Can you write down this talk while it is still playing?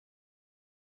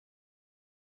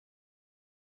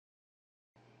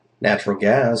Natural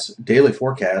gas daily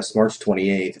forecast March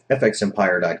 28th,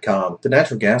 fxempire.com. The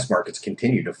natural gas markets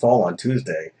continued to fall on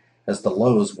Tuesday as the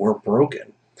lows were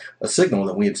broken, a signal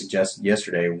that we had suggested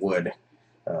yesterday would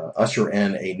usher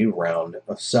in a new round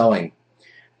of selling.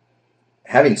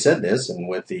 Having said this, and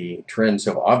with the trend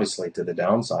so obviously to the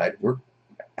downside, we're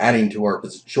adding to our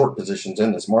short positions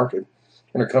in this market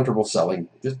and are comfortable selling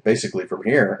just basically from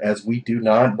here, as we do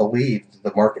not believe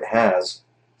the market has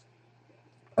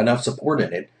enough support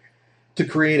in it to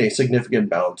create a significant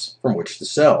bounce from which to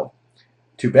sell.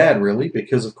 Too bad, really,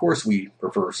 because of course we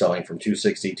prefer selling from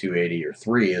 260, 280, or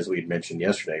 3, as we had mentioned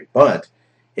yesterday, but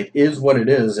it is what it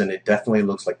is, and it definitely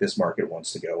looks like this market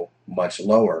wants to go much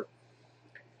lower.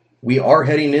 We are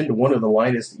heading into one of the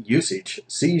lightest usage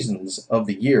seasons of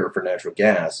the year for natural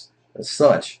gas. As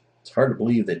such, it's hard to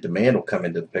believe that demand will come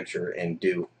into the picture and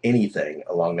do anything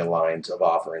along the lines of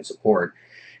offering support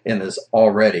in this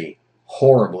already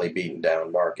horribly beaten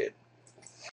down market.